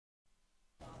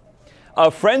A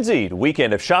frenzied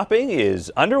weekend of shopping is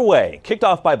underway. Kicked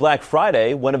off by Black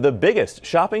Friday, one of the biggest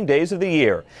shopping days of the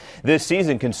year. This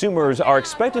season, consumers are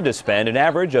expected to spend an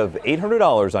average of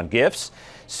 $800 on gifts.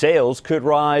 Sales could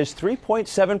rise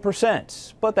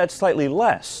 3.7%, but that's slightly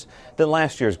less than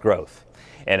last year's growth.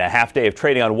 In a half day of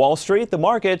trading on Wall Street, the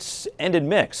markets ended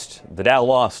mixed. The Dow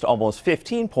lost almost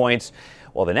 15 points,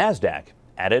 while the Nasdaq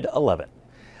added 11.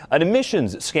 An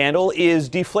emissions scandal is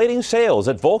deflating sales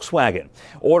at Volkswagen.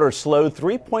 Orders slowed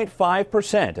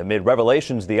 3.5% amid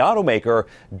revelations the automaker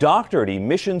doctored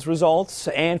emissions results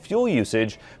and fuel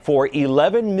usage for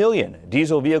 11 million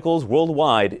diesel vehicles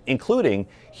worldwide, including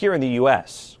here in the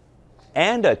U.S.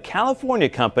 And a California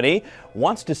company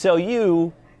wants to sell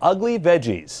you ugly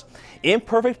veggies.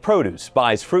 Imperfect Produce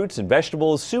buys fruits and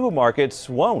vegetables supermarkets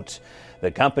won't.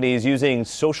 The company is using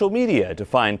social media to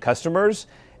find customers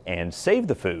and save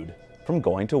the food from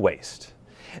going to waste.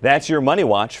 That's your Money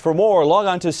Watch. For more, log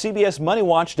on to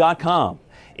CBSMoneyWatch.com.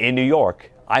 In New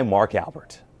York, I'm Mark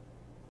Albert.